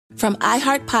From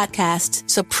iHeart Podcasts,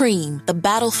 Supreme, The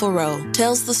Battle for Roe,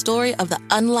 tells the story of the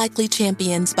unlikely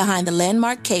champions behind the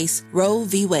landmark case Roe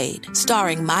v. Wade.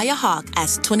 Starring Maya Hawke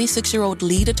as 26-year-old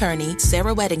lead attorney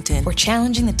Sarah Weddington. We're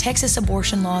challenging the Texas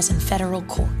abortion laws in federal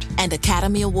court. And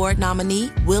Academy Award nominee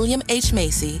William H.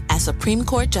 Macy as Supreme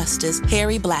Court Justice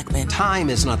Harry Blackmun. Time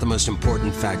is not the most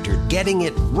important factor. Getting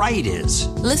it right is.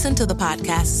 Listen to the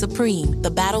podcast Supreme,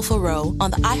 The Battle for Roe on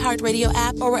the iHeartRadio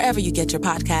app or wherever you get your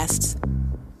podcasts.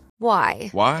 Why?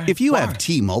 If you have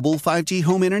T-Mobile 5G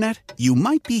home internet, you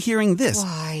might be hearing this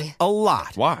a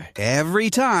lot. Why? Every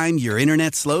time your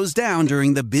internet slows down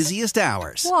during the busiest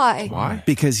hours. Why?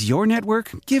 Because your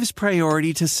network gives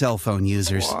priority to cell phone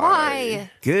users. Why?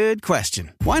 Good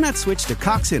question. Why not switch to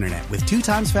Cox Internet with 2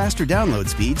 times faster download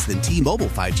speeds than T-Mobile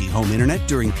 5G home internet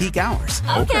during peak hours?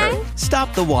 Okay.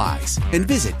 Stop the whys and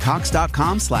visit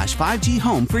cox.com/5G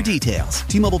home for details.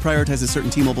 T-Mobile prioritizes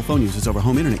certain T-Mobile phone users over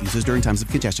home internet users during times of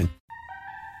congestion.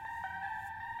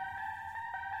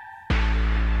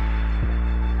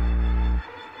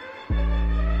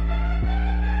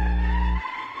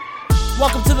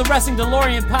 Welcome to the Wrestling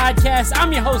DeLorean podcast.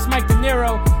 I'm your host, Mike De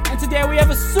Niro, and today we have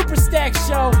a super stacked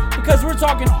show because we're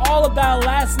talking all about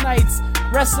last night's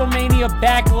Wrestlemania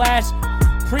Backlash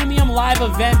premium live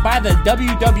event by the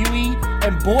WWE,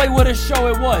 and boy, what a show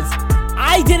it was.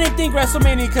 I didn't think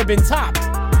Wrestlemania could have been topped.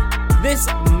 This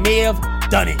may have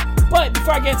done it. But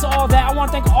before I get into all that, I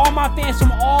want to thank all my fans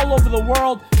from all over the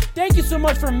world. Thank you so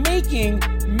much for making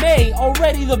May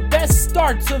already the best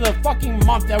start to the fucking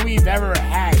month that we've ever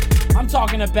had. I'm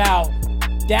talking about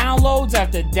downloads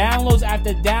after downloads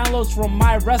after downloads from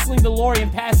my Wrestling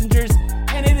DeLorean passengers,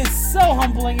 and it is so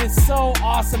humbling, it's so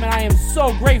awesome, and I am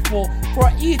so grateful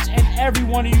for each and every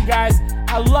one of you guys.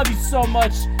 I love you so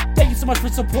much. Thank you so much for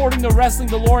supporting the Wrestling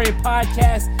DeLorean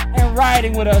podcast and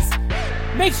riding with us.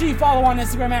 Make sure you follow on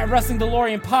Instagram at Wrestling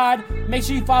DeLorean Pod. Make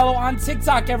sure you follow on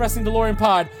TikTok at Wrestling DeLorean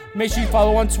Pod. Make sure you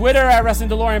follow on Twitter at Wrestling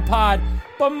DeLorean Pod.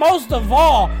 But most of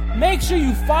all, make sure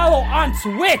you follow on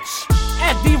Twitch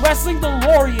at The Wrestling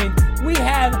DeLorean. We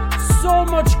have so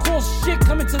much cool shit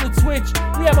coming to the Twitch.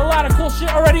 We have a lot of cool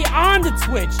shit already on the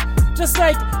Twitch. Just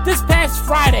like this past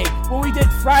Friday when we did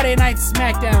Friday Night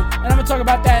SmackDown. And I'm going to talk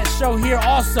about that show here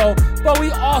also. But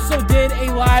we also did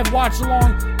a live watch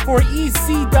along for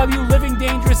ECW Living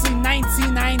Dangerously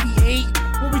 1998.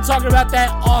 We'll be talking about that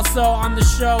also on the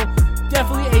show.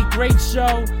 Definitely a great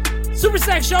show. Super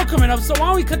stacked show coming up, so why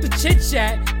don't we cut the chit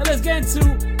chat and let's get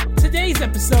into today's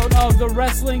episode of the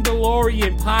Wrestling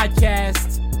DeLorean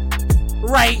podcast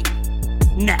right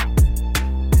now.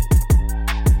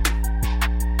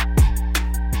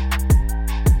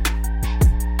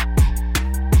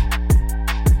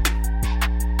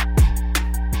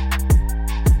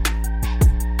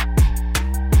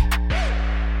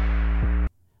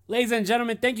 Ladies and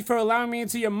gentlemen, thank you for allowing me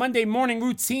into your Monday morning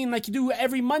routine like you do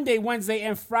every Monday, Wednesday,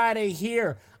 and Friday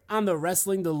here on the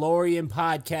Wrestling DeLorean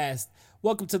podcast.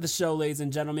 Welcome to the show, ladies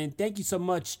and gentlemen. Thank you so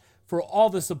much for all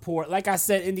the support. Like I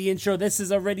said in the intro, this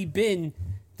has already been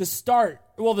the start.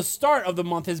 Well, the start of the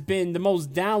month has been the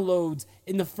most downloads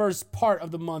in the first part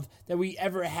of the month that we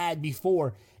ever had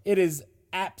before. It is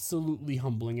absolutely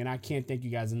humbling, and I can't thank you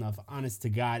guys enough. Honest to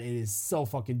God, it is so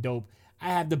fucking dope. I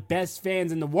have the best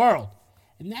fans in the world.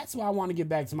 And that's why I want to get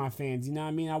back to my fans. You know what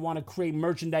I mean? I want to create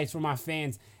merchandise for my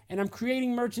fans. And I'm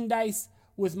creating merchandise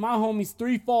with my homie's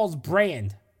Three Falls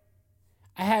brand.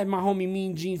 I had my homie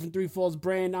Mean Gene from Three Falls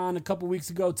brand on a couple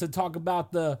weeks ago to talk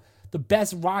about the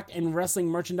best rock and wrestling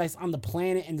merchandise on the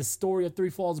planet and the story of Three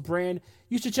Falls brand.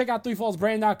 You should check out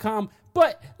threefallsbrand.com.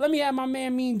 But let me have my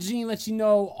man Mean Gene let you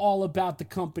know all about the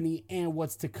company and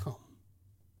what's to come.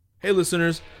 Hey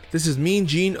listeners, this is Mean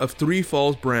Gene of Three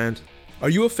Falls brand. Are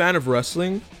you a fan of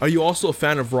wrestling? Are you also a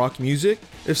fan of rock music?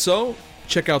 If so,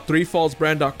 check out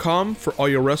threefallsbrand.com for all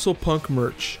your WrestlePunk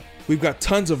merch. We've got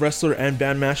tons of wrestler and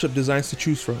band mashup designs to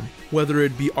choose from, whether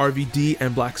it be RVD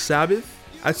and Black Sabbath,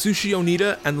 Atsushi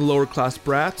Onita and the Lower Class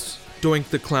Brats, Doink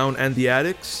the Clown and the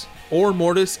Addicts, or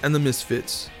Mortis and the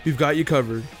Misfits. We've got you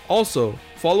covered. Also,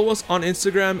 follow us on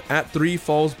Instagram at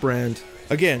threefallsbrand.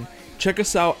 Again, check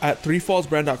us out at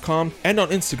threefallsbrand.com and on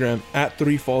Instagram at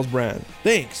threefallsbrand.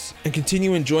 Thanks, and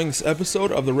continue enjoying this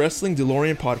episode of the Wrestling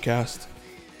DeLorean podcast.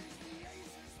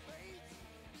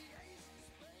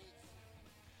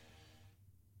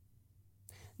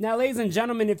 Now, ladies and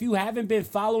gentlemen, if you haven't been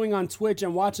following on Twitch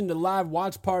and watching the live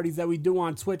watch parties that we do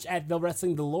on Twitch at The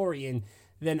Wrestling DeLorean,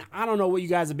 then I don't know what you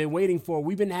guys have been waiting for.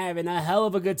 We've been having a hell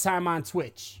of a good time on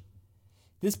Twitch.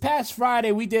 This past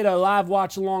Friday, we did a live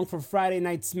watch-along for Friday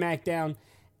Night SmackDown,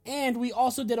 and we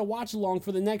also did a watch-along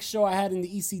for the next show I had in the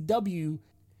ECW,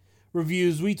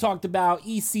 reviews. We talked about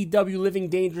ECW Living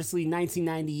Dangerously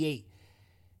 1998.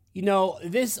 You know,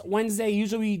 this Wednesday,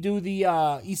 usually we do the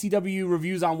ECW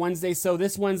reviews on Wednesday. So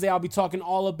this Wednesday, I'll be talking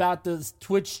all about the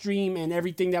Twitch stream and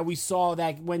everything that we saw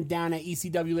that went down at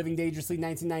ECW Living Dangerously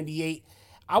 1998.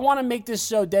 I want to make this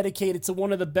show dedicated to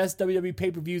one of the best WWE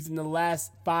pay-per-views in the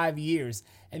last 5 years.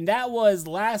 And that was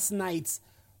last night's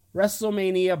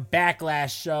WrestleMania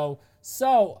Backlash show.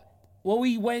 So what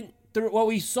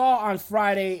we saw on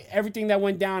Friday, everything that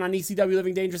went down on ECW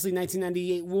Living Dangerously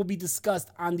 1998 will be discussed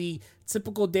on the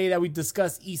typical day that we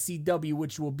discuss ECW,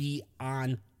 which will be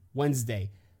on Wednesday.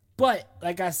 But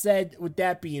like I said, with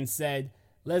that being said,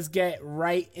 let's get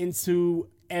right into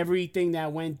everything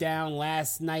that went down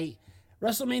last night.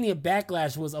 WrestleMania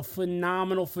Backlash was a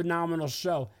phenomenal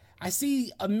show. I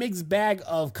see a mixed bag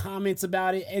of comments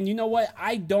about it, and you know what?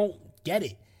 I don't get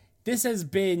it. This has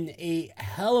been a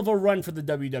hell of a run for the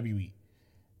WWE.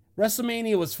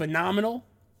 WrestleMania was phenomenal.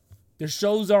 The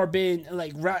shows are been,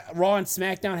 like, Raw and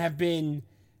SmackDown have been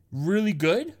really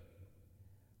good.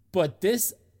 But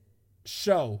this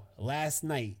show last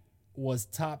night was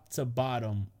top to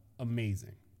bottom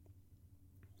amazing.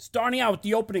 Starting out with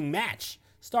the opening match.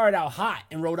 Started out hot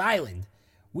in Rhode Island.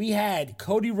 We had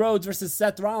Cody Rhodes versus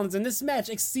Seth Rollins, and this match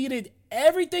exceeded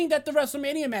everything that the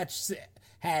WrestleMania match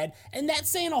had, and that's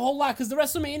saying a whole lot because the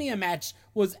WrestleMania match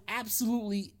was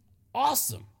absolutely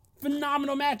awesome.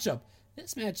 Phenomenal matchup.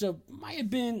 This matchup might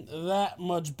have been that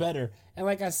much better, and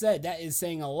like I said, that is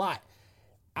saying a lot.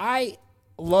 I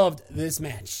loved this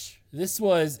match. This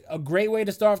was a great way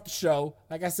to start off the show.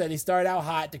 Like I said, they started out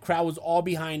hot. The crowd was all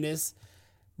behind this.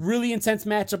 Really intense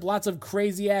matchup, lots of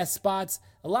crazy-ass spots.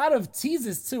 A lot of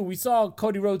teases, too. We saw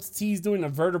Cody Rhodes tease doing a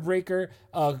vertebreaker,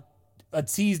 a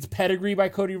teased pedigree by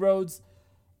Cody Rhodes.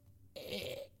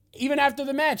 Even after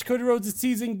the match, Cody Rhodes is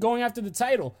teasing going after the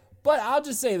title. But I'll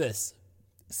just say this.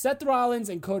 Seth Rollins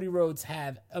and Cody Rhodes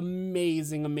have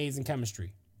amazing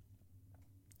chemistry.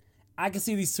 I can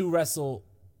see these two wrestle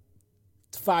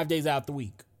 5 days out the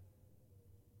week.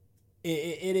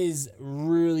 It is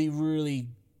really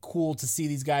cool to see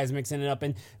these guys mixing it up,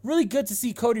 and really good to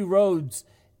see Cody Rhodes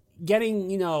getting,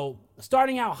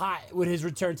 starting out hot with his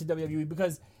return to WWE,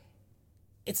 because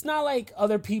it's not like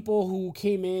other people who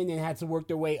came in and had to work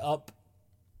their way up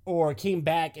or came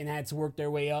back and had to work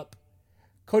their way up.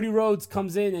 Cody Rhodes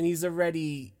comes in and he's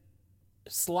already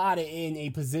slotted in a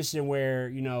position where,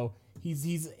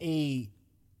 he's a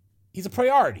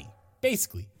priority,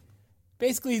 basically.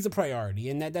 Basically, he's a priority,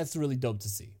 and that's really dope to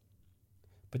see.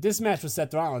 But this match with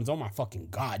Seth Rollins, oh my fucking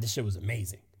God, this shit was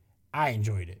amazing. I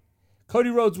enjoyed it. Cody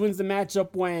Rhodes wins the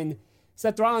matchup when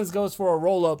Seth Rollins goes for a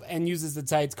roll-up and uses the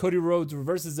tights. Cody Rhodes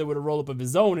reverses it with a roll-up of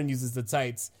his own and uses the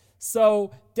tights.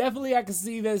 So definitely I can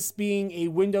see this being a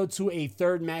window to a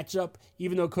third matchup,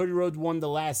 even though Cody Rhodes won the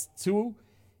last two.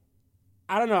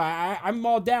 I don't know. I'm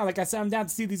all down. Like I said, I'm down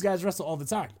to see these guys wrestle all the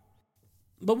time.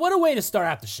 But what a way to start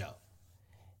out the show.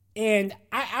 And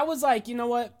I was like, you know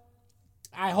what?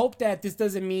 I hope that this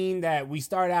doesn't mean that we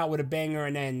start out with a banger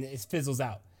and then it fizzles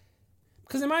out.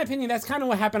 Because in my opinion, that's kind of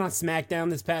what happened on SmackDown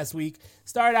this past week.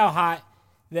 Started out hot,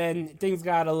 then things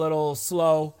got a little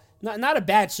slow. Not a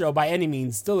bad show by any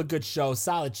means. Still a good show,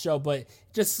 solid show, but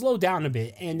just slowed down a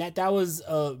bit. And that was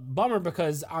a bummer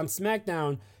because on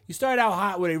SmackDown, you started out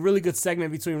hot with a really good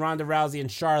segment between Ronda Rousey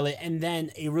and Charlotte, and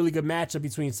then a really good matchup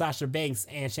between Sasha Banks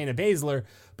and Shayna Baszler.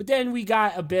 But then we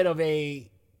got a bit of a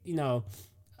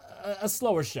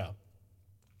slower show.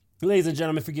 Ladies and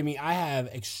gentlemen, forgive me. I have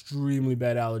extremely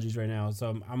bad allergies right now,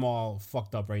 so I'm all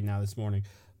fucked up right now this morning.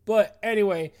 But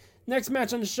anyway, next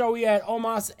match on the show, we had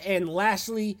Omos and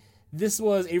Lashley. This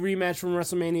was a rematch from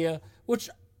WrestleMania, which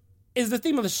is the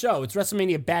theme of the show. It's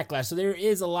WrestleMania Backlash, so there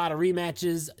is a lot of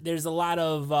rematches. There's a lot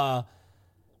of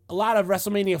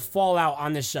WrestleMania fallout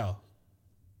on this show.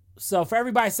 So for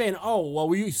everybody saying, "Oh, well,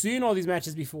 we've seen all these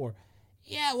matches before,"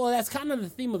 yeah, well, that's kind of the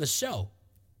theme of the show.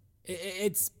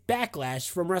 It's Backlash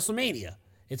from WrestleMania.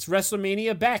 It's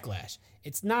WrestleMania Backlash.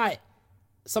 It's not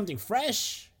something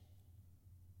fresh.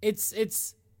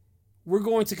 It's we're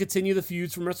going to continue the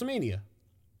feuds from WrestleMania.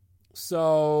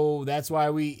 So that's why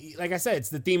like I said, it's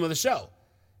the theme of the show.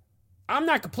 I'm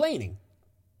not complaining.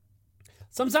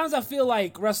 Sometimes I feel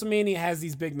like WrestleMania has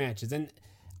these big matches, and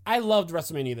I loved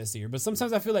WrestleMania this year, but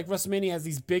sometimes I feel like WrestleMania has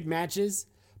these big matches,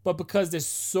 but because there's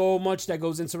so much that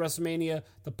goes into WrestleMania,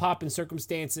 the pop and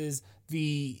circumstances,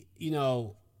 the,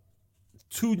 2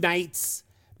 nights,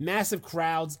 massive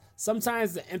crowds,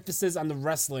 sometimes the emphasis on the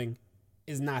wrestling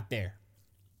is not there.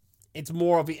 It's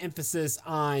more of an emphasis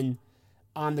on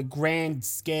the grand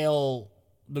scale,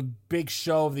 the big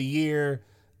show of the year,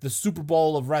 the Super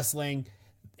Bowl of wrestling.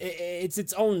 it's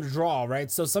its own draw, right?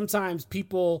 So sometimes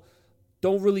people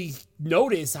don't really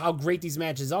notice how great these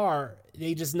matches are.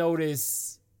 They just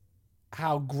notice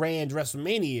how grand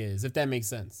WrestleMania is, if that makes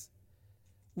sense.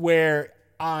 Where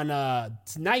on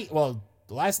last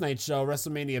night's show,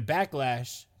 WrestleMania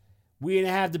Backlash, we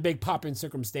didn't have the big pop-in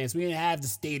circumstance. We didn't have the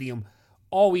stadium.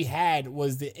 All we had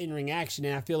was the in-ring action,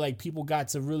 and I feel like people got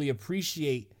to really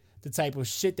appreciate the type of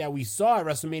shit that we saw at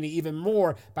WrestleMania even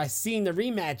more by seeing the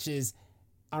rematches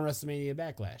on WrestleMania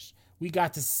Backlash. We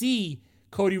got to see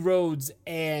Cody Rhodes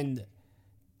and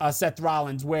Seth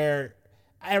Rollins, where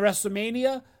at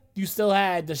WrestleMania, you still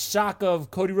had the shock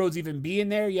of Cody Rhodes even being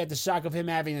there. You had the shock of him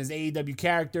having his AEW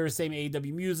character, same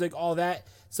AEW music, all that.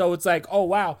 So it's like, oh,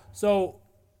 wow. So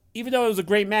even though it was a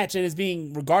great match and is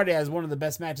being regarded as one of the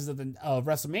best matches of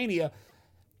WrestleMania,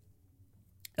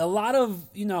 a lot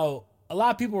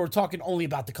of people were talking only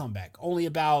about the comeback, only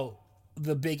about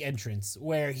the big entrance,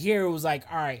 where here it was like,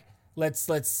 all right,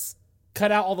 let's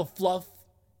cut out all the fluff.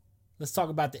 Let's talk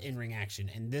about the in-ring action.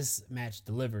 And this match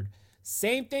delivered.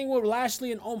 Same thing with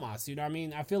Lashley and Omos. You know what I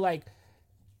mean? I feel like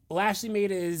Lashley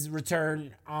made his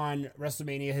return on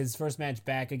WrestleMania, his first match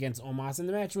back against Omos, and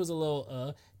the match was a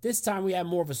little, this time we had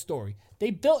more of a story.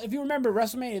 If you remember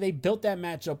WrestleMania, they built that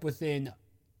match up within,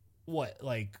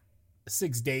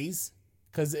 6 days?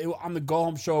 Because on the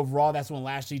go-home show of Raw, that's when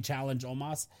Lashley challenged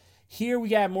Omos. Here we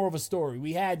got more of a story.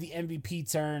 We had the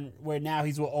MVP turn where now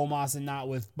he's with Omos and not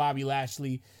with Bobby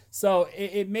Lashley. So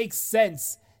it makes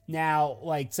sense now,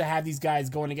 to have these guys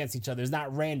going against each other. It's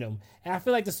not random. And I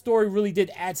feel like the story really did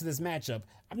add to this matchup.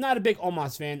 I'm not a big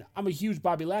Omos fan. I'm a huge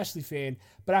Bobby Lashley fan.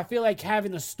 But I feel like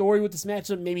having a story with this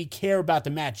matchup made me care about the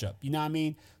matchup. You know what I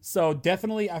mean? So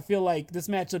definitely, I feel like this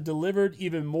matchup delivered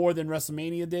even more than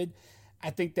WrestleMania did. I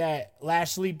think that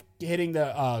Lashley getting the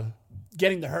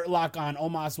Hurt Lock on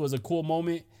Omos was a cool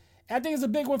moment. And I think it's a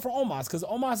big one for Omos because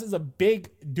Omos is a big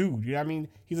dude. You know what I mean?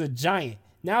 He's a giant.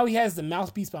 Now he has the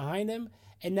mouthpiece behind him.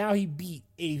 And now he beat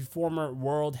a former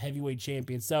world heavyweight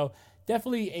champion. So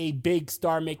definitely a big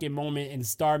star-making moment and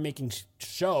star-making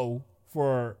show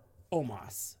for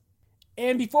Omos.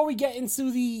 And before we get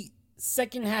into the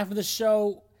second half of the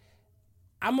show,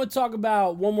 I'm going to talk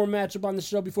about one more matchup on the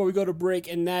show before we go to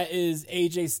break, and that is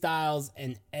AJ Styles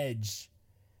and Edge.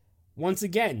 Once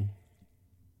again,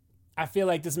 I feel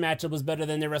like this matchup was better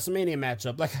than their WrestleMania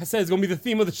matchup. Like I said, it's going to be the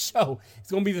theme of the show.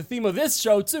 It's going to be the theme of this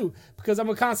show, too, because I'm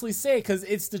going to constantly say it because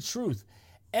it's the truth.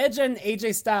 Edge and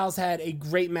AJ Styles had a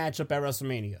great matchup at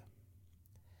WrestleMania.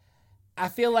 I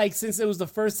feel like since it was the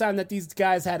first time that these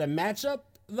guys had a matchup,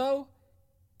 though,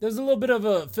 there was a little bit of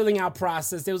a filling out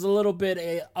process. There was a little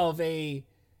bit of a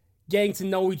getting to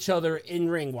know each other in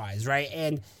ring-wise, right?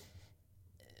 And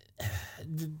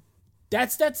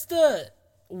that's the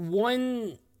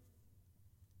one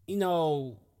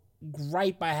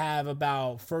gripe I have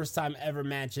about first time ever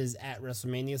matches at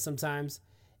WrestleMania sometimes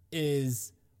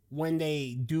is when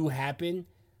they do happen,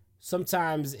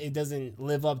 sometimes it doesn't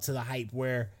live up to the hype.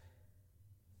 Where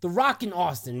The Rock and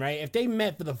Austin, right? If they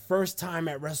met for the first time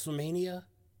at WrestleMania,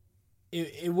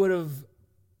 it would have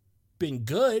been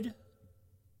good.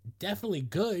 Definitely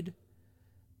good.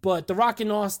 But The Rock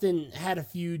and Austin had a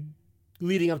feud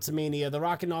leading up to Mania. The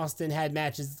Rock and Austin had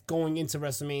matches going into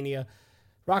WrestleMania.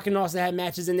 Rock and Austin had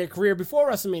matches in their career before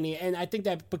WrestleMania, and I think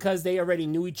that because they already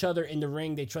knew each other in the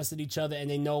ring, they trusted each other, and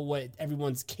they know what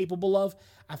everyone's capable of,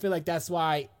 I feel like that's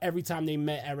why every time they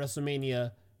met at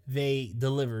WrestleMania, they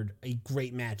delivered a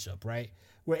great matchup, right?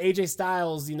 Where AJ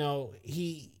Styles,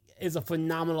 he is a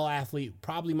phenomenal athlete,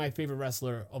 probably my favorite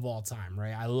wrestler of all time,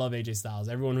 right? I love AJ Styles.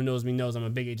 Everyone who knows me knows I'm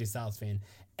a big AJ Styles fan.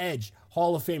 Edge,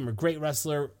 Hall of Famer, great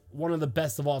wrestler, one of the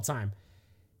best of all time.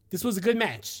 This was a good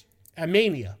match at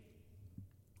Mania.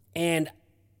 And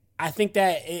I think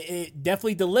that it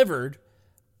definitely delivered,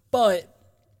 but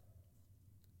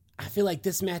I feel like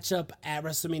this matchup at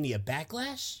WrestleMania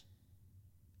Backlash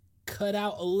cut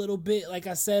out a little bit, like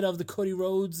I said, of the Cody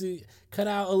Rhodes, cut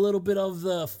out a little bit of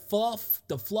the fluff,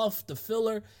 the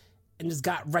filler, and just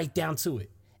got right down to it.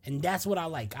 And that's what I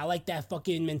like. I like that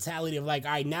fucking mentality of like,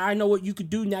 all right, now I know what you could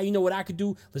do, now you know what I could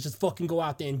do, let's just fucking go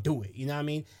out there and do it. You know what I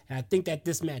mean? And I think that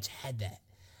this match had that.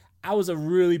 I was a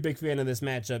really big fan of this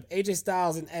matchup. AJ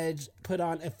Styles and Edge put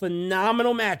on a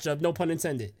phenomenal matchup, no pun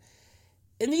intended.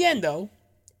 In the end, though,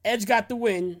 Edge got the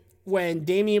win when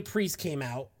Damian Priest came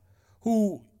out,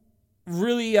 who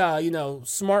really,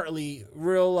 smartly,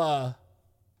 real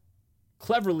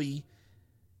cleverly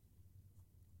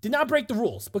did not break the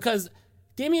rules, because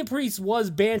Damian Priest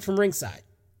was banned from ringside,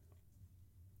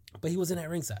 but he wasn't at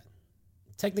ringside.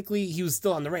 Technically, he was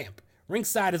still on the ramp.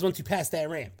 Ringside is once you pass that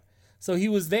ramp. So he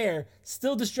was there,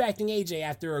 still distracting AJ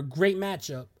after a great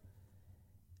matchup.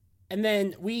 And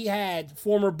then we had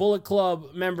former Bullet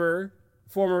Club member,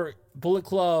 former Bullet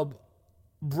Club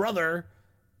brother,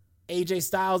 AJ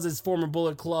Styles' former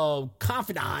Bullet Club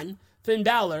confidant, Finn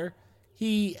Balor.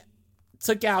 He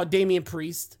took out Damian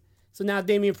Priest. So now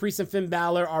Damian Priest and Finn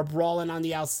Balor are brawling on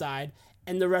the outside,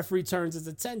 and the referee turns his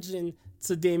attention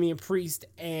to Damian Priest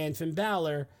and Finn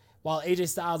Balor while AJ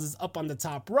Styles is up on the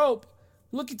top rope,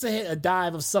 looking to hit a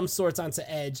dive of some sorts onto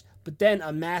Edge, but then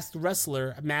a masked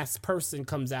wrestler, a masked person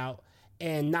comes out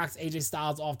and knocks AJ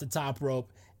Styles off the top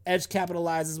rope. Edge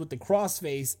capitalizes with the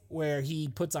crossface where he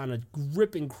puts on a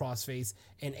gripping crossface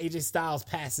and AJ Styles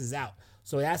passes out.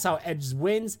 So that's how Edge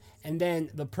wins, and then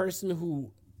the person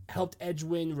who helped Edge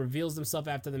win reveals himself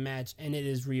after the match, and it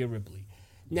is Rhea Ripley.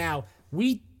 Now,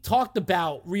 we talked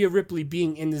about Rhea Ripley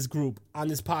being in this group on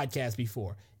this podcast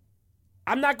before.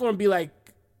 I'm not going to be like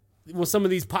some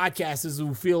of these podcasters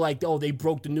who feel like, oh, they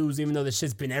broke the news even though the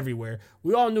shit's been everywhere.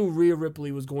 We all knew Rhea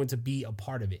Ripley was going to be a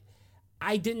part of it.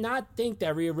 I did not think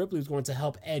that Rhea Ripley was going to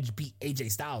help Edge beat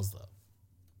AJ Styles, though.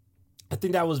 I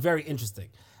think that was very interesting.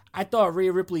 I thought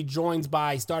Rhea Ripley joins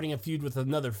by starting a feud with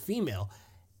another female.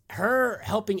 Her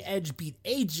helping Edge beat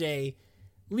AJ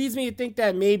leads me to think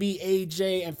that maybe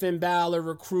AJ and Finn Balor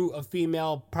recruit a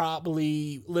female,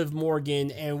 probably Liv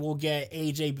Morgan, and we'll get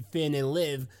AJ, Finn, and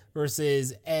Liv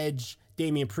versus Edge,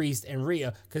 Damian Priest, and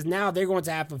Rhea. Because now they're going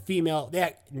to have a female.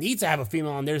 They need to have a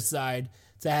female on their side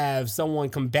to have someone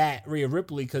combat Rhea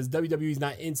Ripley, because WWE's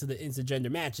not into the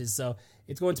intergender matches. So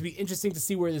it's going to be interesting to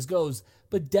see where this goes.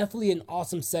 But definitely an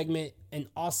awesome segment, an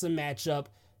awesome matchup,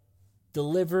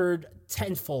 delivered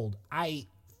tenfold. I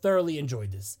thoroughly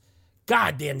enjoyed this.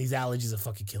 God damn, these allergies are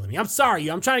fucking killing me. I'm sorry,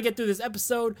 I'm trying to get through this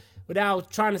episode without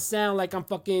trying to sound like I'm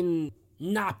fucking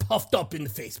not puffed up in the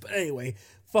face. But anyway,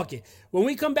 fuck it. When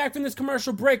we come back from this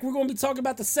commercial break, we're going to be talking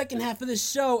about the second half of this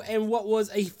show and what was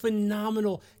a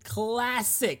phenomenal,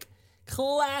 classic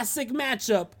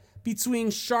matchup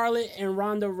between Charlotte and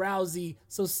Ronda Rousey.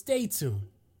 So stay tuned.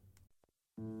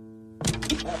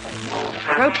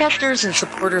 Protesters and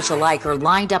supporters alike are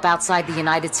lined up outside the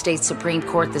United States Supreme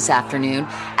Court this afternoon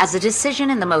as a decision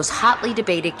in the most hotly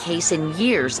debated case in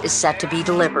years is set to be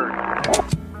delivered.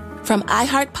 From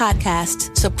iHeart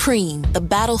Podcasts, Supreme, The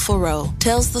Battle for Roe,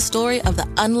 tells the story of the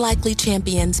unlikely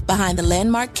champions behind the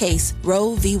landmark case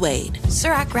Roe v. Wade.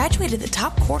 Sir, I graduated the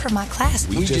top quarter of my class.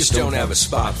 We just don't have a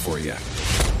spot for you.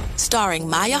 Starring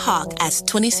Maya Hawke as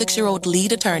 26-year-old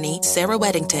lead attorney Sarah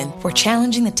Weddington. We're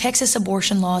challenging the Texas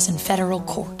abortion laws in federal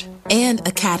court. And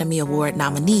Academy Award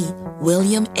nominee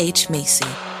William H. Macy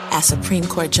as Supreme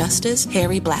Court Justice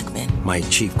Harry Blackmun. My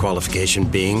chief qualification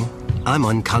being, I'm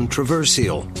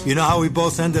uncontroversial. You know how we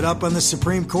both ended up on the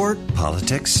Supreme Court?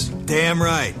 Politics? Damn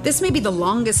right. This may be the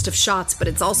longest of shots, but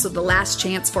it's also the last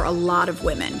chance for a lot of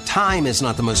women. Time is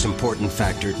not the most important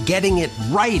factor. Getting it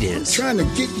right is. I'm trying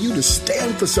to get you to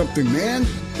stand for something, man.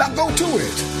 Now go to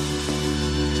it.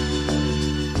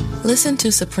 Listen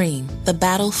to Supreme, The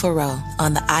Battle for Roe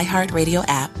on the iHeartRadio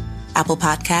app, Apple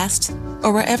Podcasts,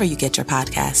 or wherever you get your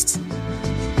podcasts.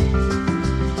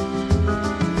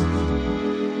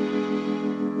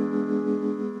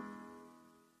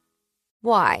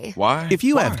 Why? Why? If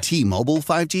you have T-Mobile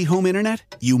 5G home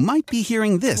internet, you might be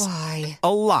hearing this Why?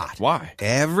 a lot. Why?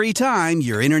 Every time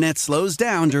your internet slows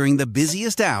down during the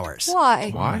busiest hours.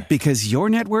 Why? Because your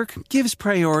network gives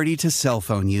priority to cell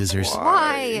phone users.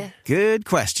 Why? Good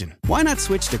question. Why not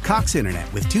switch to Cox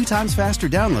Internet with 2 times faster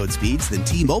download speeds than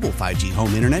T-Mobile 5G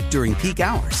home internet during peak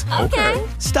hours? Okay.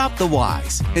 Stop the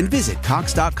whys and visit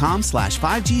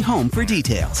cox.com/5G home for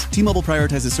details. T-Mobile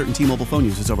prioritizes certain T-Mobile phone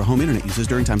users over home internet users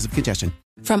during times of congestion.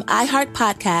 From iHeart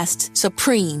Podcasts,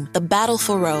 Supreme, The Battle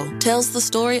for Roe, tells the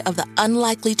story of the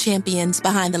unlikely champions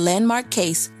behind the landmark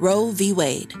case Roe v.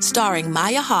 Wade. Starring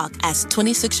Maya Hawke as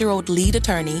 26-year-old lead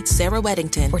attorney Sarah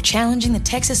Weddington. We're challenging the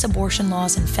Texas abortion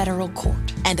laws in federal court.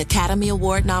 And Academy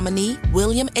Award nominee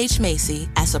William H. Macy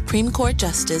as Supreme Court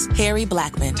Justice Harry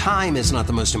Blackmun. Time is not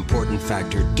the most important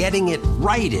factor. Getting it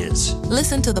right is.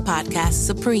 Listen to the podcast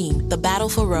Supreme, The Battle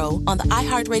for Roe on the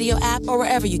iHeartRadio app or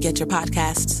wherever you get your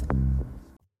podcasts.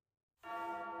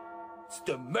 It's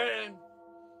the man,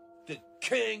 the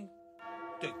king,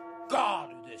 the god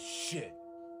of this shit,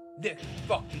 Nick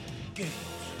fucking Gage.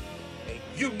 And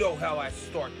you know how I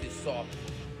start this off.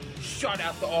 Shout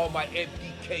out to all my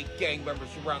MDK gang members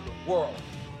around the world.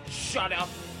 Shout out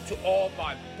to all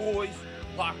my boys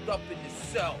locked up in the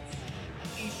cells.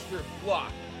 Eastern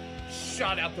Bloc.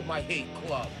 Shout out to my hate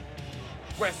club.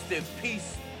 Rest in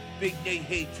peace, Big Nate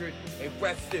Hatred, and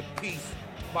rest in peace,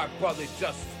 my brother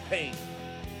Justice Payne.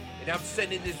 And I'm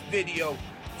sending this video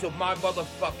to my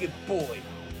motherfucking boy,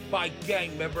 my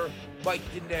gang member, Mike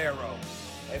De Niro.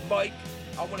 And Mike,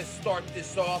 I want to start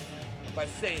this off by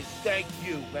saying thank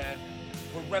you, man,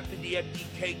 for repping the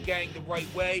MDK gang the right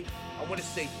way. I want to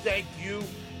say thank you,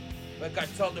 like I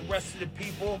tell the rest of the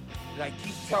people, and I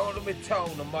keep telling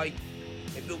them, Mike,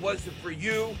 if it wasn't for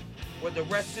you or the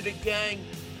rest of the gang,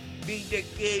 me,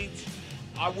 Nick Gage,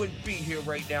 I wouldn't be here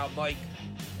right now, Mike.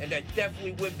 And I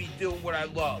definitely wouldn't be doing what I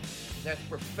love. That's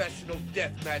professional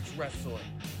deathmatch wrestling.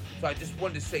 So I just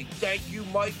wanted to say thank you,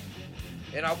 Mike.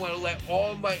 And I want to let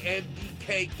all my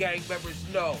MDK gang members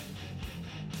know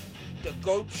to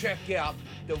go check out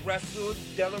the Wrestling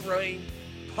Delaraine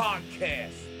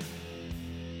podcast.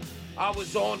 I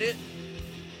was on it.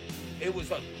 It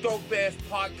was a dope-ass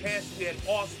podcast. We had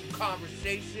awesome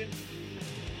conversation.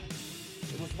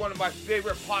 It was one of my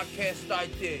favorite podcasts I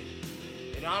did.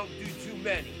 And I don't do too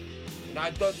many. And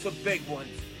I've done some big ones.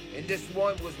 And this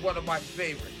one was one of my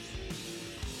favorites.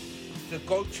 So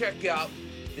go check out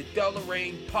the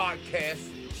Delaraine podcast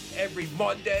every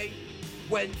Monday,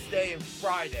 Wednesday, and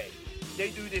Friday. They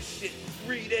do this shit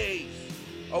 3 days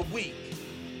a week.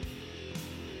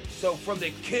 So from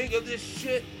the king of this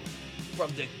shit,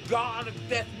 from the god of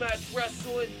deathmatch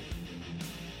wrestling,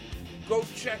 go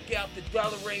check out the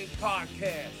Delaraine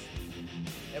podcast.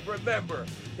 And remember,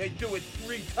 they do it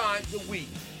 3 times a week.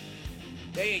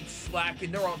 They ain't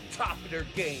slacking, they're on top of their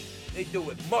game. They do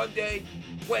it Monday,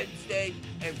 Wednesday,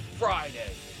 and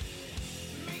Friday.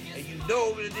 And you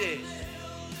know what it is.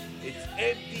 It's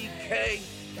MDK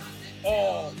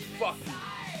all fucking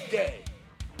day.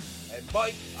 And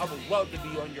Mike, I would love to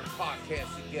be on your podcast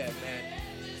again, man.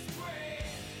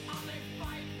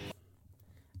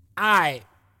 Alright,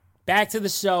 back to the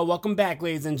show. Welcome back,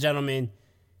 ladies and gentlemen.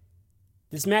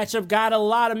 This matchup got a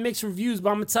lot of mixed reviews,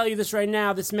 but I'm going to tell you this right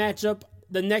now. This matchup,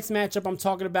 the next matchup I'm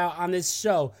talking about on this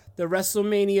show, the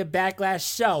WrestleMania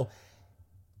Backlash show,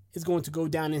 is going to go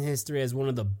down in history as one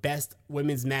of the best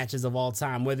women's matches of all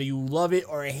time. Whether you love it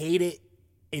or hate it,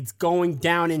 it's going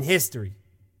down in history.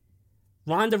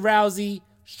 Ronda Rousey,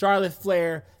 Charlotte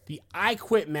Flair, the I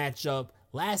Quit matchup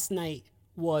last night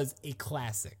was a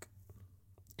classic.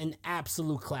 An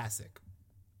absolute classic.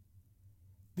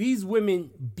 These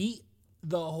women beat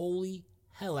the holy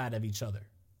hell out of each other.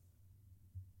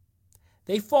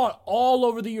 They fought all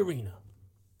over the arena.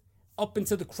 Up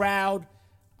into the crowd,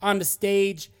 on the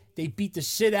stage. They beat the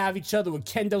shit out of each other with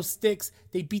kendo sticks.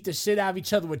 They beat the shit out of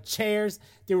each other with chairs.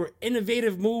 There were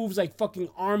innovative moves like fucking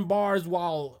arm bars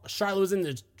while Charlotte was in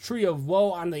the Tree of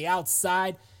Woe on the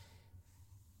outside.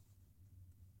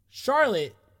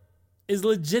 Charlotte is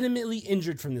legitimately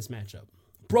injured from this matchup.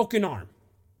 Broken arm.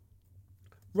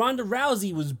 Ronda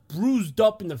Rousey was bruised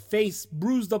up in the face,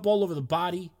 bruised up all over the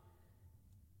body.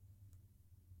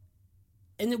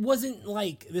 And it wasn't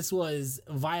like this was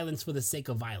violence for the sake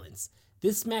of violence.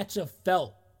 This matchup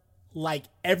felt like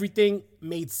everything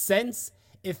made sense.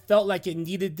 It felt like it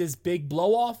needed this big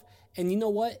blow off. And you know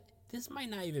what? This might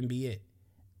not even be it.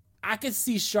 I could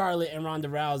see Charlotte and Ronda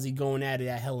Rousey going at it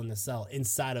at Hell in a Cell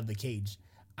inside of the cage.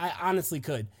 I honestly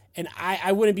could. And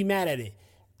I wouldn't be mad at it.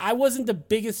 I wasn't the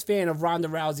biggest fan of Ronda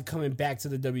Rousey coming back to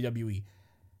the WWE.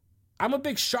 I'm a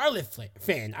big Charlotte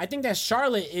fan. I think that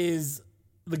Charlotte is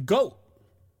the GOAT.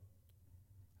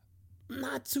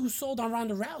 Not too sold on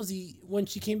Ronda Rousey when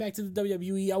she came back to the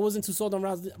WWE. I wasn't too sold on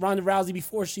Ronda Rousey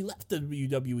before she left the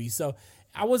WWE. So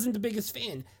I wasn't the biggest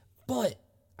fan. But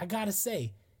I gotta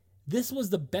say, this was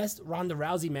the best Ronda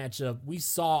Rousey matchup we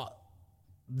saw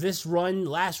this run,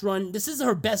 last run. This is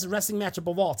her best wrestling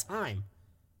matchup of all time.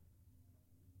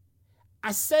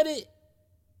 I said it,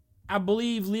 I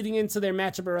believe, leading into their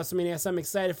matchup at WrestleMania. So I'm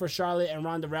excited for Charlotte and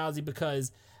Ronda Rousey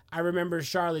because I remember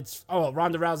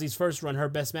Ronda Rousey's first run, her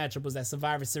best matchup was that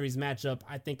Survivor Series matchup.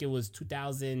 I think it was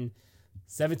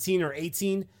 2017 or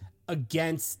 18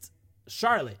 against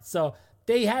Charlotte. So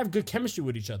they have good chemistry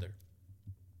with each other.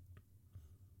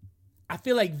 I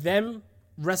feel like them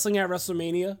wrestling at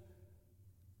WrestleMania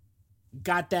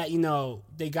got that,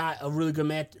 they got a really good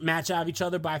match out of each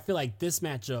other, but I feel like this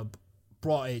matchup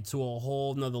brought it to a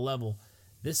whole nother level.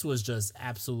 This was just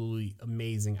absolutely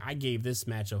amazing. I gave this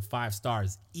matchup 5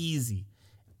 stars, easy.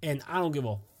 And I don't give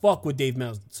a fuck what Dave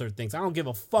Meltzer thinks. I don't give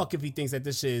a fuck if he thinks that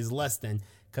this shit is less than.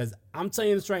 Because I'm telling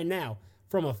you this right now,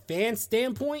 from a fan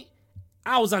standpoint,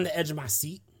 I was on the edge of my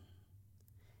seat.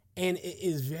 And it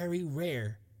is very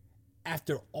rare,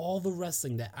 after all the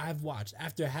wrestling that I've watched,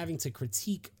 after having to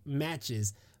critique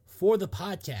matches for the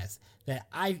podcast, that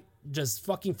I just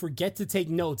fucking forget to take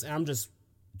notes and I'm just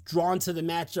drawn to the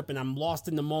matchup and I'm lost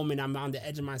in the moment. I'm on the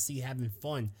edge of my seat having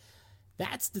fun.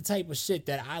 That's the type of shit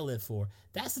that I live for.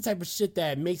 That's the type of shit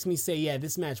that makes me say, yeah,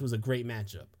 this match was a great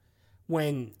matchup.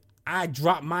 When I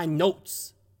drop my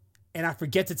notes and I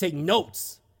forget to take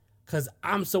notes because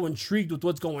I'm so intrigued with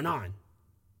what's going on.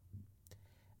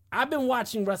 I've been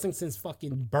watching wrestling since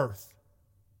fucking birth.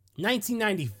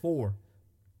 1994.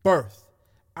 Birth.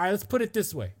 All right, let's put it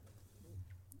this way.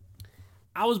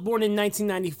 I was born in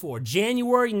 1994.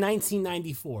 January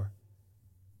 1994.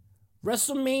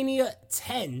 WrestleMania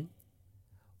 10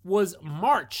 was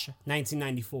March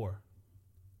 1994.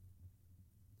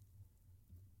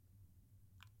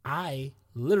 I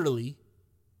literally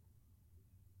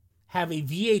have a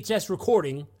VHS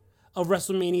recording of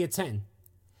WrestleMania 10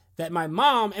 that my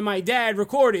mom and my dad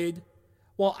recorded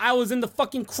while I was in the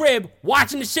fucking crib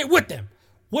watching the shit with them.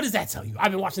 What does that tell you?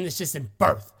 I've been watching this shit since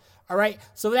birth. All right?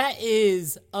 So that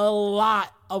is a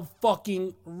lot of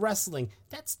fucking wrestling.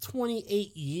 That's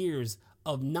 28 years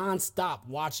of nonstop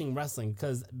watching wrestling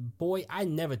because, boy, I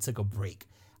never took a break.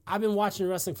 I've been watching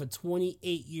wrestling for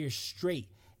 28 years straight.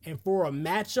 And for a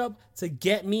matchup to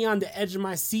get me on the edge of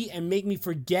my seat and make me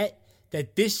forget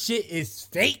that this shit is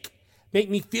fake, make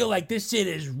me feel like this shit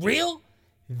is real,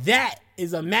 that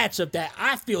is a matchup that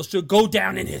I feel should go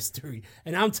down in history.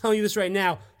 And I'm telling you this right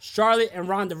now, Charlotte and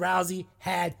Ronda Rousey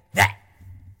had that.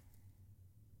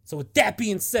 So with that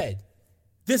being said,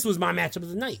 this was my matchup of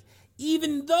the night.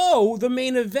 Even though the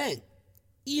main event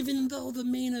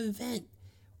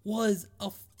was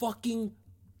a fucking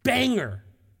banger.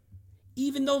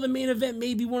 Even though the main event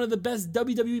may be one of the best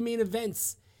WWE main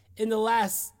events in the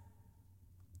last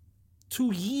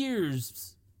 2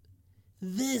 years,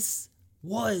 this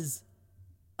was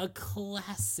a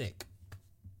classic.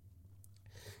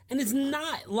 And it's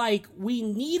not like we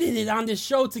needed it on this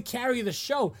show to carry the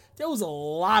show. There was a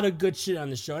lot of good shit on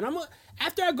the show. And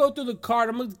after I go through the card,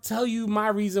 I'm going to tell you my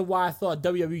reason why I thought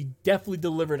WWE definitely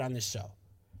delivered on this show.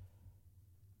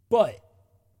 But,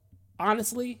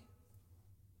 honestly,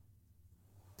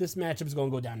 this matchup is going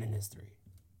to go down in history.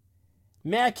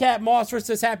 Madcap Moss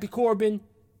versus Happy Corbin.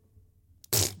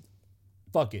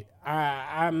 Fuck it.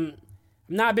 I'm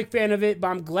not a big fan of it, but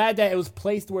I'm glad that it was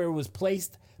placed where it was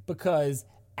placed because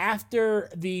after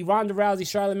the Ronda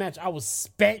Rousey-Charlotte match, I was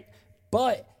spent.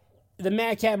 But the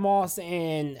Madcap Moss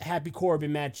and Happy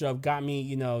Corbin matchup got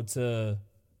me, to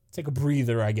take a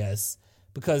breather, I guess.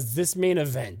 Because this main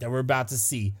event that we're about to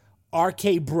see,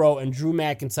 RK Bro and Drew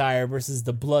McIntyre versus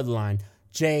the Bloodline,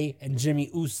 Jay and Jimmy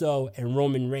Uso and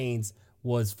Roman Reigns,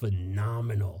 was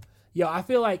phenomenal. Yo, I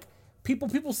feel like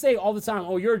people say all the time,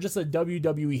 oh, you're just a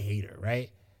WWE hater, right?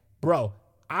 Bro,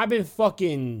 I've been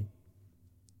fucking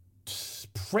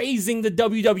praising the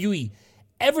WWE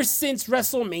ever since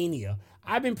WrestleMania.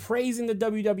 I've been praising the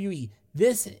WWE.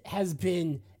 This has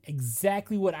been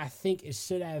exactly what I think it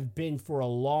should have been for a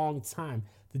long time.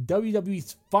 The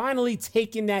WWE's finally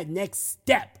taken that next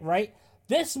step, right?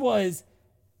 This was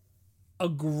a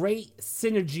great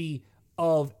synergy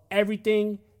of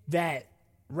everything that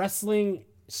wrestling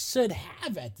should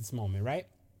have at this moment, right?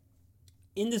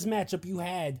 In this matchup, you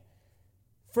had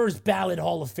first ballot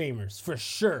Hall of Famers, for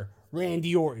sure.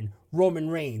 Randy Orton, Roman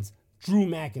Reigns, Drew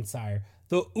McIntyre.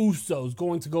 The Usos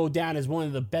going to go down as one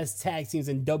of the best tag teams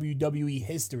in WWE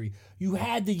history. You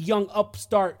had the young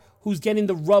upstart who's getting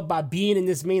the rub by being in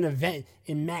this main event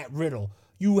in Matt Riddle.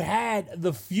 You had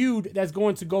the feud that's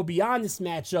going to go beyond this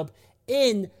matchup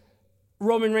in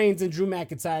Roman Reigns and Drew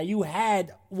McIntyre. You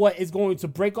had what is going to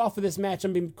break off of this match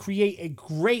and create a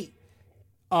great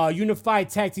unified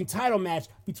tag team title match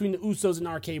between the Usos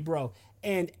and RK Bro.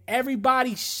 And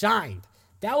everybody shined.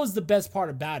 That was the best part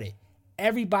about it.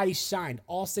 Everybody shined.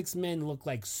 All 6 men looked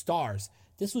like stars.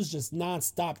 This was just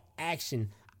nonstop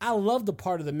action. I love the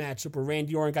part of the matchup where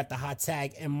Randy Orton got the hot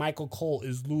tag and Michael Cole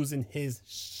is losing his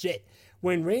shit.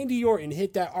 When Randy Orton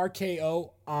hit that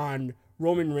RKO on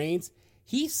Roman Reigns,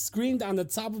 he screamed on the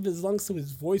top of his lungs so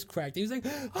his voice cracked. He was like,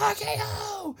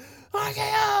 RKO!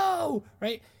 RKO!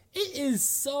 Right? It is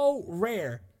so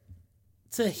rare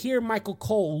to hear Michael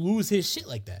Cole lose his shit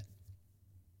like that.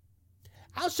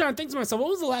 I was trying to think to myself, when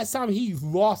was the last time he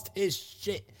lost his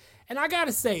shit? And I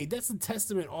gotta say, that's a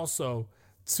testament also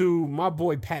to my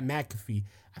boy Pat McAfee.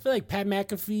 I feel like Pat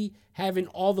McAfee, having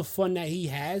all the fun that he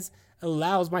has,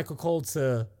 allows Michael Cole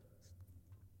to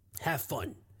have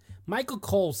fun. Michael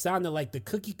Cole sounded like the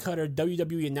cookie cutter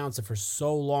WWE announcer for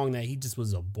so long that he just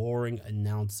was a boring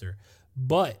announcer.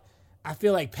 But I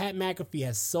feel like Pat McAfee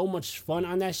has so much fun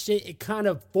on that shit, it kind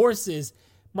of forces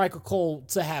Michael Cole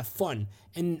to have fun.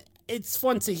 And it's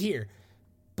fun to hear.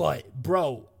 But,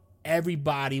 bro,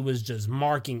 everybody was just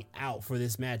marking out for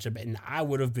this matchup, and I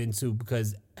would have been too,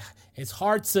 because it's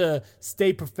hard to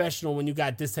stay professional when you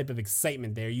got this type of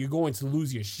excitement there. You're going to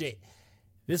lose your shit.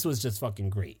 This was just fucking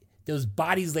great. There was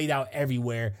bodies laid out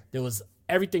everywhere. There was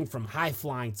everything from high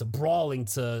flying to brawling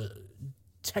to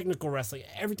technical wrestling.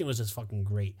 Everything was just fucking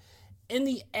great. In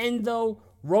the end, though,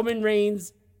 Roman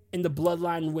Reigns and the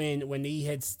Bloodline win when he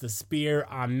hits the spear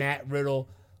on Matt Riddle.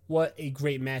 What a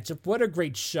great matchup. What a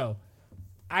great show.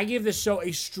 I give this show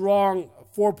a strong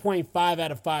 4.5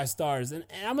 out of 5 stars. And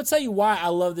I'm going to tell you why I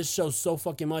love this show so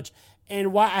fucking much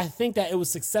and why I think that it was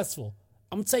successful.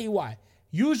 I'm going to tell you why.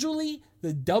 Usually,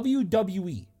 the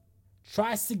WWE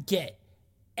tries to get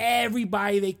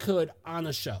everybody they could on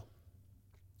a show.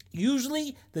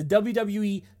 Usually, the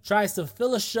WWE tries to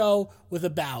fill a show with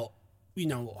about,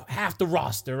 half the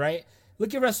roster, right?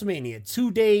 Look at WrestleMania.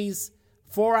 2 days,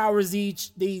 4 hours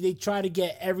each. They try to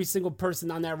get every single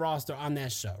person on that roster on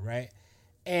that show, right?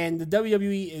 And the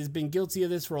WWE has been guilty of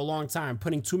this for a long time,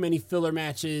 putting too many filler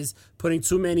matches, putting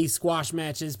too many squash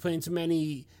matches, putting too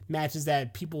many matches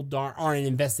that people aren't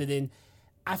invested in.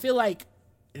 I feel like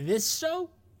this show,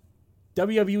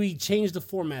 WWE changed the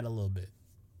format a little bit.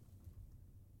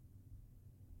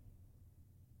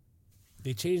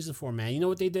 They changed the format. You know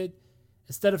what they did?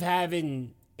 Instead of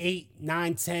having 8,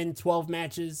 9, 10, 12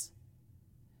 matches,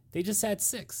 they just had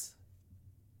 6.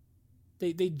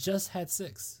 They just had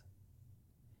 6.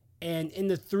 And in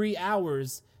the 3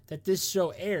 hours that this show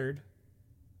aired,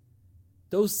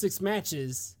 those 6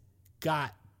 matches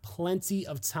got plenty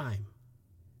of time.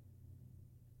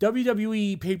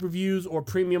 WWE pay-per-views or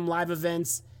premium live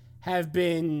events have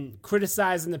been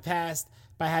criticized in the past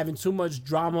by having too much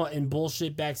drama and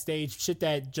bullshit backstage, shit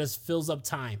that just fills up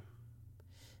time.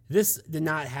 This did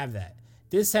not have that.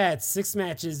 This had 6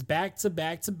 matches back to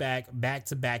back to back, back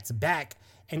to back to back,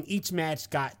 and each match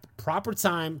got proper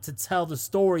time to tell the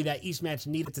story that each match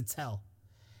needed to tell.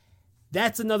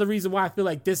 That's another reason why I feel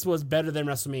like this was better than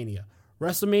WrestleMania.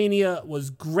 WrestleMania was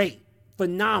great,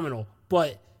 phenomenal,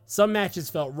 but some matches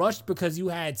felt rushed because you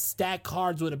had stacked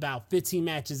cards with about 15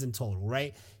 matches in total,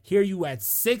 right? Here you had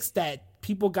 6 that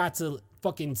people got to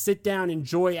fucking sit down,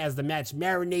 enjoy as the match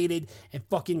marinated, and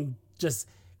fucking just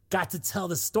got to tell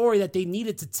the story that they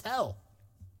needed to tell.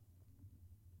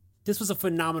 This was a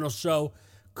phenomenal show.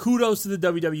 Kudos to the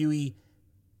WWE.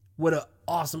 What an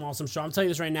awesome, awesome show. I'm telling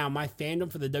you this right now, my fandom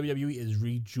for the WWE is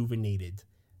rejuvenated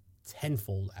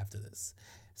tenfold after this.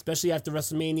 Especially after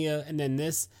WrestleMania and then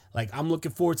this. Like, I'm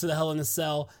looking forward to the Hell in a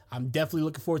Cell. I'm definitely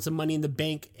looking forward to Money in the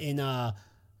Bank in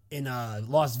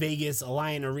Las Vegas,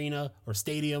 Alliant Arena or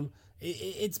Stadium.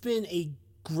 It's been a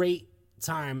great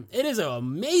time. It is an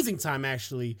amazing time,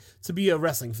 actually, to be a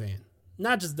wrestling fan.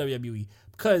 Not just WWE.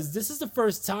 Because this is the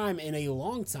first time in a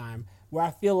long time where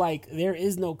I feel like there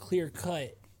is no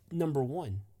clear-cut number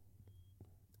one.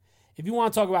 If you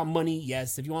want to talk about money,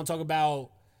 yes. If you want to talk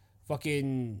about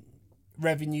fucking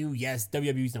revenue, yes,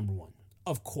 WWE's number one.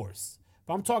 Of course.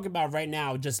 But I'm talking about right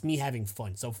now just me having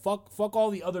fun. So fuck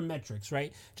all the other metrics,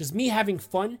 right? Just me having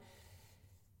fun.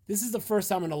 This is the first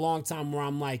time in a long time where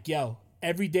I'm like, yo,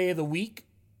 every day of the week,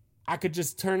 I could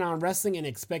just turn on wrestling and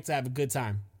expect to have a good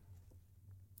time.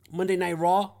 Monday Night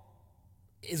Raw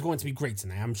is going to be great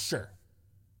tonight, I'm sure.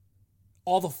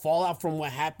 All the fallout from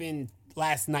what happened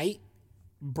last night,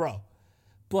 bro.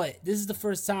 But this is the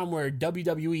first time where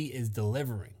WWE is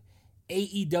delivering.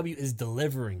 AEW is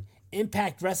delivering.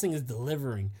 Impact Wrestling is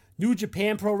delivering. New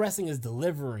Japan Pro Wrestling is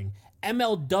delivering.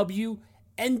 MLW,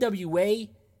 NWA,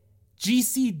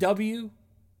 GCW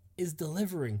is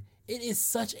delivering. It is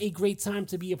such a great time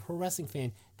to be a pro wrestling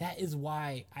fan. That is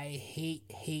why I hate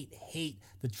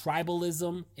the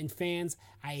tribalism in fans.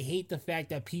 I hate the fact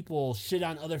that people shit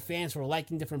on other fans for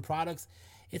liking different products.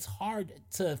 It's hard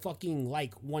to fucking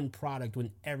like one product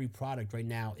when every product right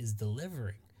now is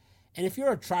delivering. And if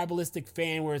you're a tribalistic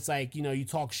fan where it's like, you know, you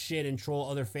talk shit and troll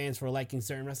other fans for liking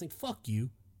certain wrestling, fuck you.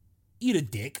 Eat a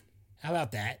dick. How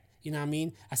about that? You know what I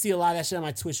mean? I see a lot of that shit on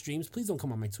my Twitch streams. Please don't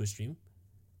come on my Twitch stream.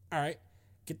 All right.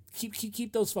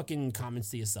 Keep those fucking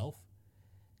comments to yourself.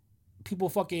 People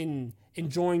fucking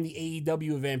enjoying the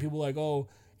AEW event. People like, oh,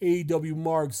 AEW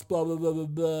marks, blah, blah, blah, blah,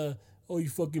 blah. Oh, you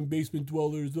fucking basement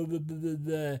dwellers, blah, blah, blah, blah,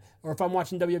 blah. Or if I'm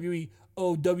watching WWE,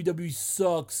 oh, WWE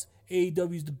sucks.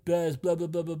 AEW's the best, blah, blah,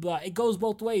 blah, blah, blah. It goes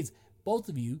both ways. Both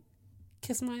of you,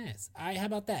 kiss my ass. All right, how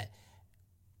about that?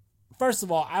 First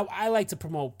of all, I like to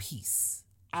promote peace.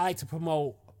 I like to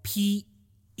promote PEACE.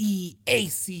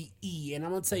 And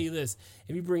I'm going to tell you this.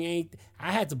 If you bring anything,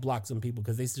 I had to block some people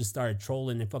because they just started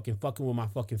trolling and fucking with my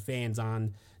fucking fans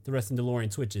on the Wrestling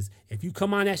DeLorean Twitches. If you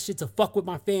come on that shit to fuck with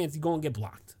my fans, you're going to get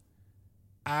blocked.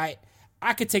 All right?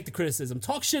 I could take the criticism.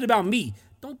 Talk shit about me.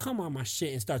 Don't come on my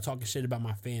shit and start talking shit about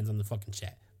my fans on the fucking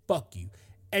chat. Fuck you.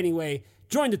 Anyway,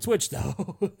 join the Twitch,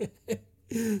 though.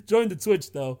 Join the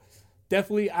Twitch, though.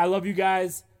 Definitely, I love you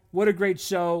guys. What a great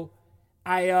show.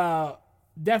 I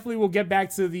definitely will get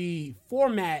back to the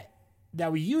format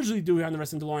that we usually do here on the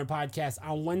Wrestling DeLorean podcast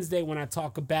on Wednesday when I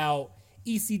talk about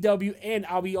ECW, and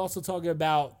I'll be also talking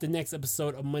about the next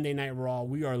episode of Monday Night Raw.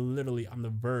 We are literally on the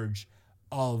verge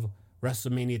of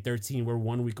WrestleMania 13. We're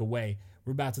 1 week away.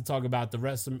 We're about to talk about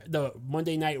the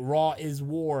Monday Night Raw is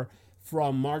War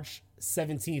from March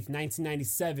 17th,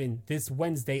 1997, this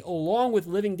Wednesday, along with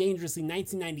Living Dangerously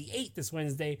 1998 this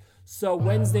Wednesday. So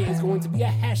Wednesday is going to be a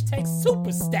hashtag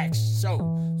Super Stack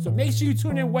show. So make sure you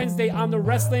tune in Wednesday on the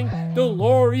Wrestling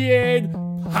DeLorean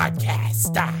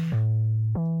podcast.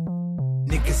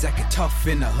 Niggas acting tough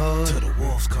in the hood till the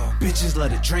wolves come. Bitches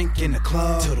let it drink in the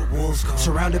club till the wolves come.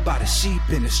 Surrounded by the sheep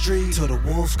in the street till the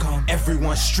wolves come.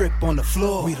 Everyone strip on the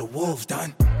floor, we the wolves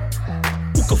done.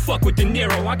 Who could fuck with De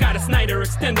Niro? I got a Snyder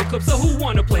extender clip, so who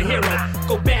wanna play hero?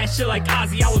 Go bad shit like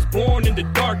Ozzy, I was born in the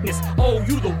darkness. Oh,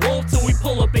 you the wolf till we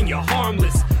pull up and you're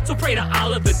harmless. So pray to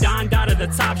Allah, the Don Dada, the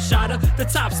top shotter, the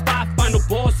top spot, final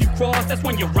boss you cross, that's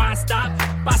when your ride stop.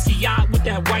 Basquiat with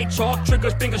that white chalk,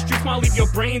 triggers, finger streaks, might leave your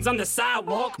brains on the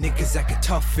sidewalk. Niggas acting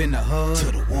tough in the hood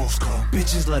till the wolves come.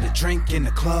 Bitches let it drink in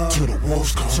the club till the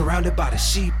wolves come. Surrounded by the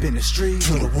sheep in the street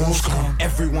till the wolves come.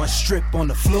 Everyone strip on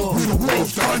the floor, we the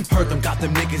wolves done. Heard them got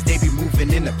them niggas, they be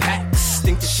moving in the packs.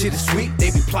 Think the shit is sweet,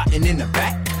 they be plotting in the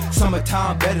back.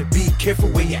 Summertime, better be careful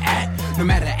where you at. No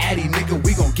matter addy, nigga,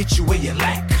 we gon' get you where you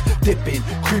lack. Dipping,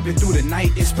 creeping through the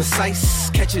night is precise.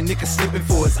 Catch a nigga slipping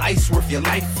for his ice, worth your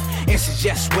life. Answers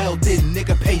yes, well, did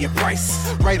nigga pay your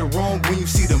price? Right or wrong, when you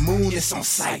see the moon, it's on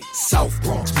sight. South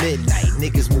Bronx, midnight,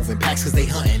 niggas moving packs cause they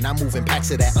hunting. I'm moving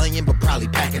packs of that onion, but probably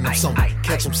packing up something.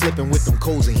 Catch him slipping with them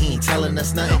codes and he ain't telling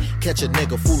us nothing. Catch a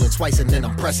nigga fooling twice and then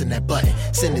I'm pressing that button.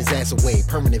 Send his ass away,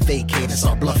 permanent vacate and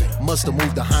start bluffing. Musta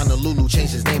moved to Honolulu,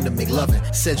 changed his name to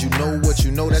McLovin. Said you know what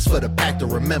you know, that's for the pack to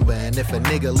remember. And if a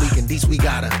nigga leaking these, we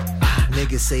gotta.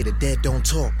 Niggas say the dead don't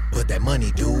talk, but that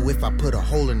money do. If I put a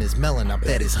hole in his melon, I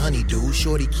bet his honey do.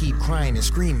 Shorty keep crying and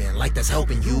screaming like that's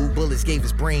helping you. Bullets gave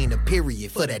his brain a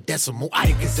period for that decimal.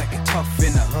 Niggas acting tough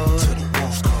in the hood till the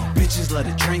wolves come. Bitches let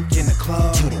it drink in the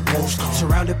club till the wolves come.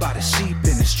 Surrounded by the sheep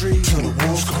in the street till the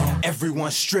wolves come.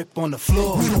 Everyone strip on the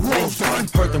floor, we the wolves done.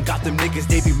 Heard them got them niggas,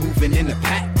 they be moving in the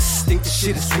packs. Think the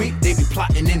shit is sweet, they be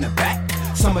plotting in the back.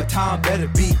 Summertime, better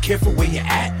be careful where you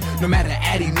at. No matter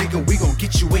addy, nigga, we gon'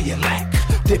 get you where you lack.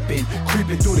 Dipping,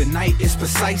 creeping through the night is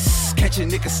precise. Catch a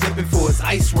nigga slipping for his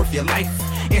ice, worth your life.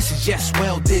 Answers yes,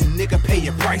 well, did nigga pay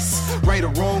your price? Right or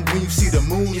wrong, when you see the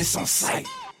moon, it's on sight.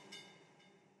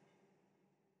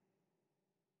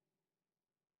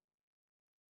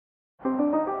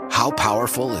 How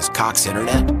powerful is Cox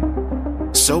Internet?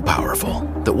 So powerful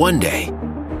that one day,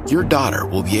 your daughter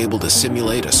will be able to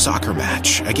simulate a soccer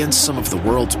match against some of the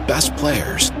world's best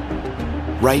players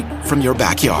right from your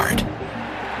backyard.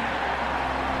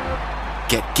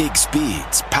 Get gig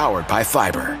speeds powered by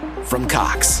fiber from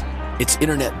Cox. It's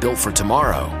internet built for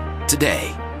tomorrow,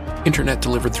 today. Internet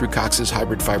delivered through Cox's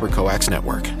hybrid fiber coax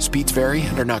network. Speeds vary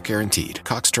and are not guaranteed.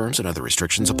 Cox terms and other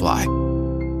restrictions apply.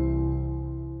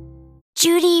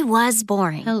 Judy was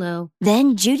boring. Hello.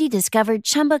 Then Judy discovered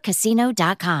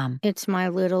ChumbaCasino.com. It's my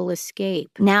little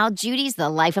escape. Now Judy's the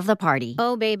life of the party.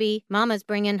 Oh, baby, mama's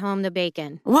bringing home the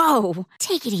bacon. Whoa,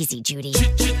 take it easy, Judy.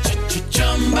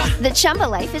 The Chumba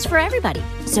life is for everybody.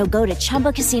 So go to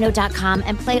ChumbaCasino.com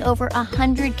and play over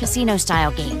 100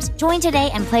 casino-style games. Join today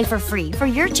and play for free for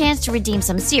your chance to redeem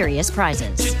some serious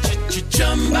prizes.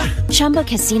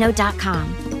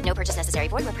 ChumbaCasino.com. No purchase necessary.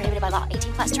 Void where prohibited by law.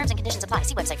 18+ terms and conditions apply.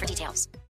 See website for details.